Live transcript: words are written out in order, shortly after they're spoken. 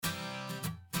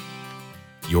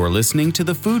You're listening to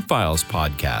the Food Files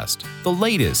podcast, the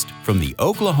latest from the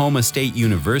Oklahoma State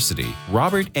University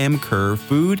Robert M. Kerr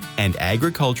Food and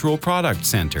Agricultural Product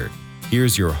Center.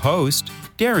 Here's your host,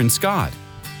 Darren Scott.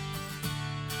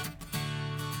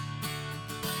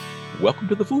 Welcome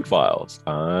to the Food Files.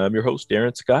 I'm your host,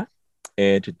 Darren Scott,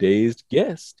 and today's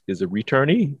guest is a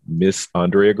returnee, Miss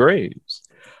Andrea Graves,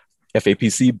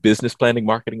 FAPC Business Planning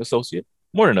Marketing Associate.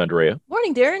 Morning, Andrea.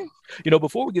 Morning, Darren.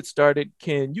 Before we get started,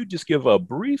 can you just give a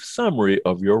brief summary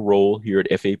of your role here at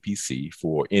FAPC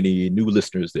for any new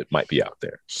listeners that might be out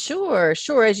there? Sure.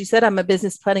 As you said, I'm a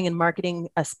business planning and marketing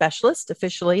specialist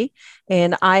officially,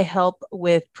 and I help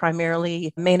with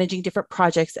primarily managing different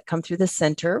projects that come through the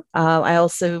center. I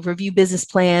also review business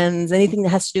plans, anything that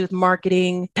has to do with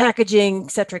marketing, packaging,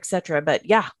 et cetera, et cetera. But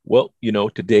yeah. Well,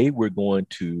 today we're going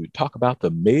to talk about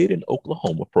the Made in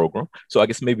Oklahoma program. So I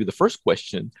guess maybe the first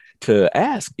question to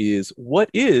ask is, what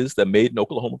is the Made in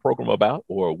Oklahoma program about,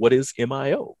 or what is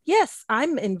MIO? Yes,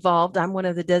 I'm involved. I'm one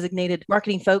of the designated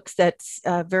marketing folks that's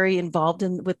very involved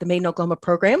with the Made in Oklahoma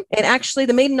program. And actually,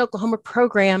 the Made in Oklahoma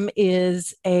program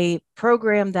is a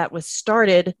program that was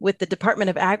started with the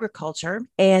Department of Agriculture.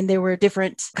 And there were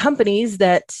different companies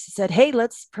that said, hey,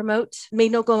 let's promote Made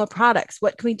in Oklahoma products.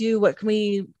 What can we do? What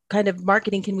kind of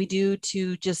marketing can we do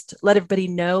to just let everybody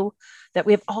know that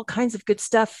we have all kinds of good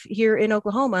stuff here in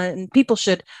Oklahoma and people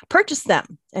should purchase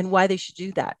them and why they should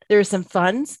do that. There are some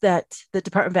funds that the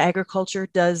Department of Agriculture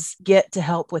does get to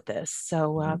help with this.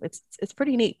 So it's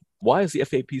pretty neat. Why is the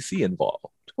FAPC involved?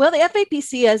 Well, the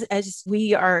FAPC, as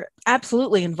we are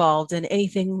absolutely involved in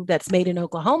anything that's made in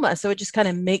Oklahoma. So it just kind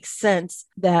of makes sense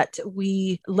that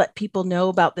we let people know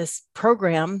about this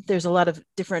program. There's a lot of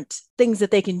different things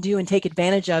that they can do and take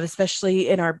advantage of, especially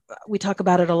we talk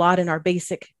about it a lot in our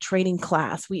basic training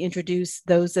class. We introduce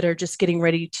those that are just getting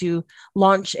ready to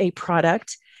launch a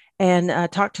product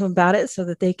and talk to them about it so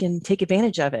that they can take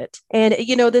advantage of it. And,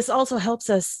 this also helps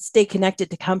us stay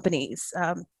connected to companies.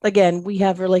 Again, we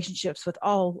have relationships with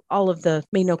all of the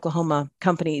Made in Oklahoma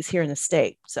companies here in the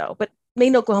state. But Made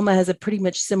in Oklahoma has a pretty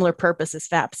much similar purpose as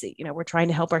FAPC. We're trying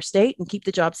to help our state and keep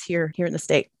the jobs here in the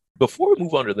state. Before we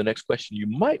move on to the next question, you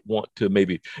might want to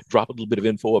maybe drop a little bit of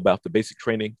info about the basic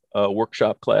training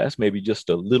workshop class, maybe just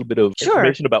a little bit of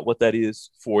information about what that is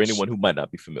for anyone who might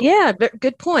not be familiar. Yeah,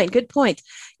 good point.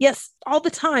 Yes, all the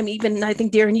time. Even I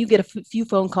think, Darren, you get a few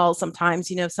phone calls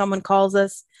sometimes. Someone calls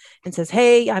us and says,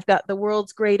 hey, I've got the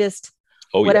world's greatest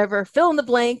fill in the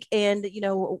blank. And,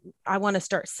 I want to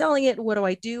start selling it. What do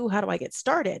I do? How do I get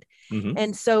started? Mm-hmm.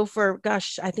 And so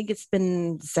I think it's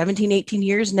been 17, 18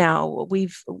 years now,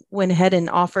 we've went ahead and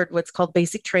offered what's called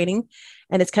basic training.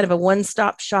 And it's kind of a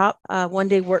one-stop shop,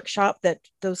 one-day workshop that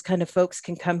those kind of folks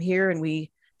can come here and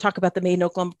we talk about the Made in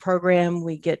Oklahoma program.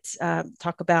 We get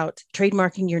talk about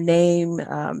trademarking your name,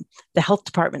 the health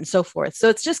department and so forth. So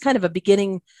it's just kind of a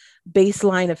beginning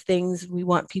baseline of things we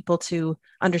want people to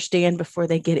understand before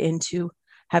they get into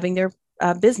having their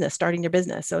starting their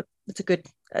business. So it's a good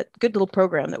little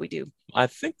program that we do. I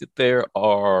think that there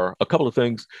are a couple of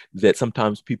things that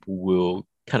sometimes people will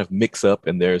kind of mix up,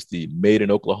 and there's the Made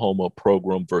in Oklahoma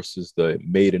program versus the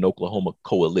Made in Oklahoma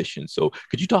coalition. So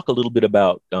could you talk a little bit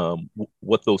about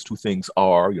what those two things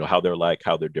are, how they're like,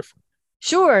 how they're different?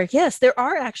 Sure. Yes, there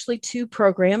are actually two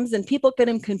programs and people get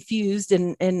them confused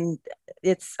and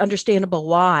it's understandable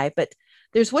why, but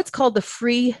there's what's called the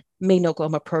free Made in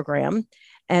Oklahoma program.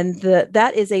 And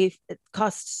that is it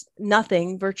costs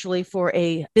nothing virtually for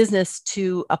a business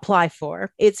to apply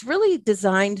for. It's really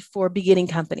designed for beginning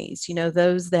companies,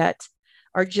 those that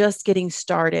are just getting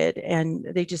started and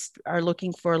they just are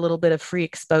looking for a little bit of free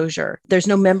exposure. There's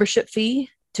no membership fee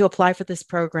to apply for this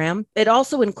program. It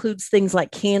also includes things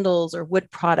like candles or wood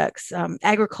products,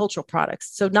 agricultural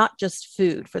products. So not just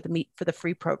food for the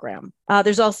free program.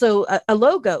 There's also a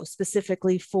logo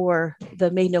specifically for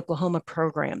the Made in Oklahoma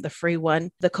program, the free one.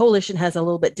 The coalition has a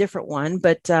little bit different one,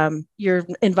 but you're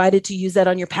invited to use that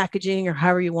on your packaging or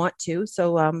however you want to.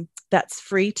 So that's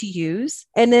free to use.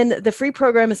 And then the free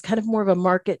program is kind of more of a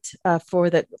market for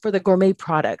the gourmet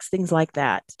products, things like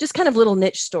that. Just kind of little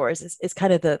niche stores is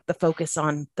kind of the focus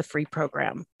on the free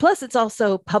program. Plus, it's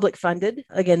also public funded.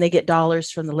 Again, they get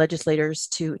dollars from the legislators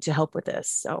to help with this.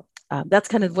 So that's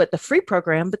kind of what the free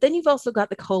program. But then you've also got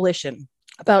the coalition.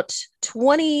 About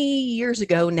 20 years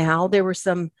ago now, there were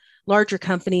some larger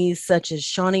companies such as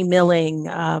Shawnee Milling,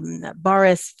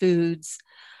 Barres Foods,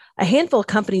 a handful of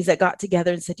companies that got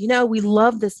together and said, we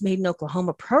love this Made in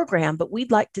Oklahoma program, but we'd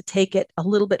like to take it a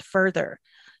little bit further.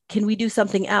 Can we do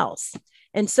something else?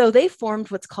 And so they formed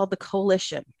what's called the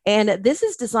coalition. And this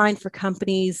is designed for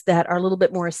companies that are a little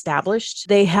bit more established.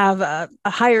 They have a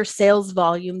higher sales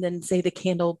volume than, say, the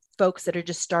candle folks that are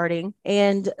just starting.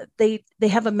 And they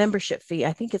have a membership fee.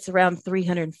 I think it's around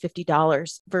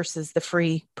 $350 versus the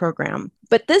free program.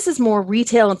 But this is more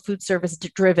retail and food service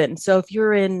driven. So if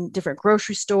you're in different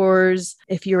grocery stores,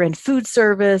 if you're in food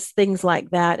service, things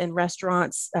like that, in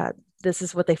restaurants, this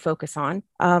is what they focus on.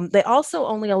 They also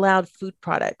only allowed food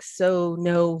products, so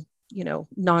no,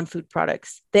 non-food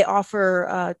products. They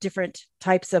offer different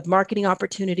types of marketing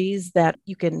opportunities that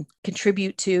you can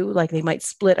contribute to, like they might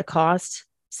split a cost.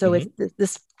 So if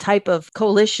this type of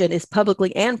coalition is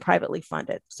publicly and privately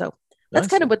funded. So that's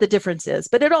kind of what the difference is.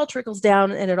 But it all trickles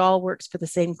down and it all works for the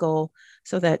same goal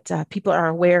so that people are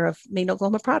aware of Made in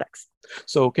Oklahoma products.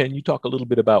 So can you talk a little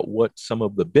bit about what some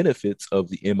of the benefits of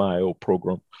the MIO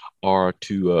program are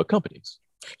to companies?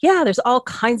 Yeah, there's all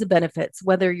kinds of benefits,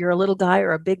 whether you're a little guy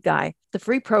or a big guy. The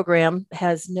free program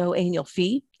has no annual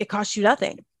fee. It costs you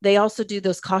nothing. They also do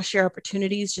those cost share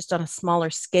opportunities just on a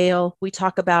smaller scale. We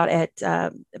talk about at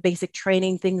basic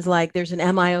training things like there's an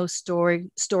MIO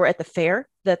store at the fair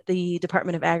that the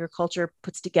Department of Agriculture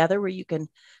puts together where you can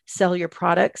sell your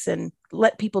products and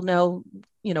let people know,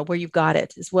 where you've got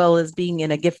it, as well as being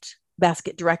in a gift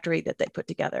basket directory that they put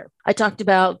together. I talked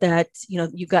about that,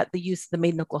 you've got the use of the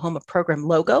Made in Oklahoma program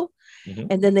logo.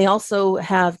 And then they also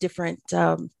have different,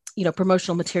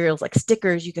 promotional materials like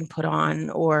stickers you can put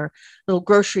on or little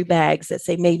grocery bags that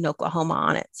say Made in Oklahoma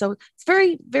on it. So it's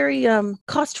very, very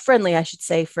cost friendly, I should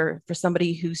say, for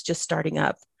somebody who's just starting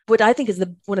up. What I think is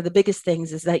one of the biggest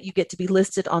things is that you get to be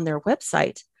listed on their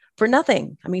website for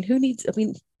nothing.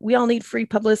 We all need free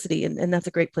publicity, and that's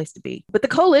a great place to be. But the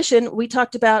coalition, we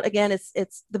talked about, again,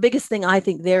 it's the biggest thing I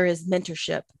think there is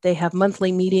mentorship. They have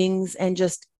monthly meetings and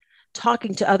just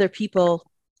talking to other people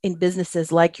in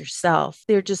businesses like yourself.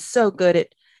 They're just so good at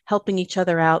helping each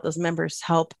other out. Those members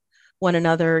help one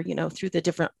another, through the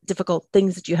different difficult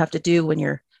things that you have to do when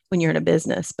you're in a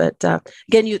business. But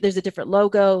again, there's a different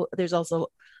logo. There's also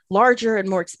larger and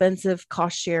more expensive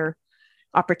cost share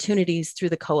opportunities through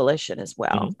the coalition as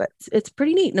well. But it's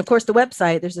pretty neat. And of course, the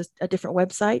website, there's a different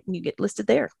website and you get listed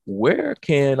there. Where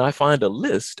can I find a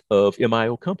list of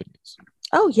MIO companies?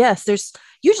 Oh, yes.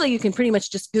 Usually you can pretty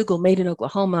much just Google Made in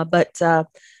Oklahoma, but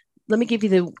let me give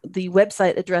you the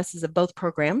website addresses of both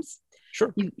programs.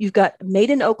 Sure. You've got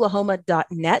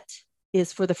madeinoklahoma.net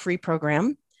is for the free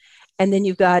program. And then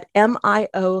you've got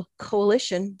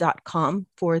miocoalition.com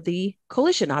for the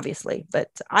coalition, obviously. But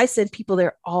I send people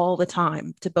there all the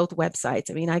time to both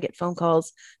websites. I get phone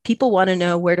calls. People want to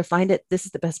know where to find it. This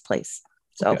is the best place.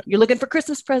 So You're looking for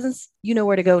Christmas presents, you know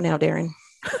where to go now, Darren.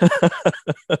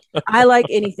 I like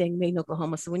anything made in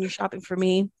Oklahoma. So when you're shopping for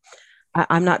me,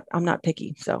 I'm not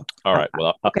picky. So all right.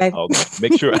 Well, okay. I'll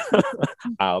make sure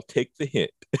I'll take the hint.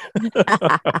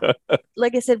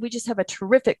 Like I said, we just have a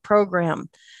terrific program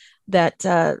that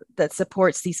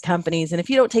supports these companies. And if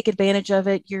you don't take advantage of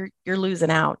it, you're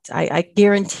losing out. I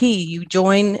guarantee you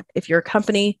join. If you're a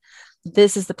company,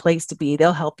 this is the place to be.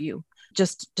 They'll help you.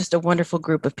 Just a wonderful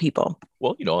group of people.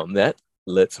 Well, on that,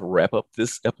 let's wrap up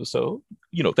this episode.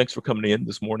 Thanks for coming in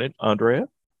this morning, Andrea.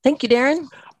 Thank you, Darren.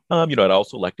 I'd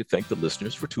also like to thank the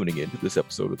listeners for tuning in to this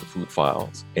episode of the Food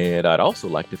Files. And I'd also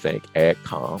like to thank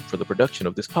AgCom for the production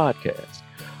of this podcast.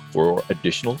 For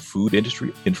additional food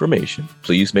industry information,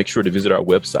 please make sure to visit our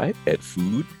website at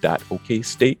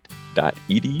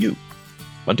food.okstate.edu.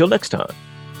 Until next time.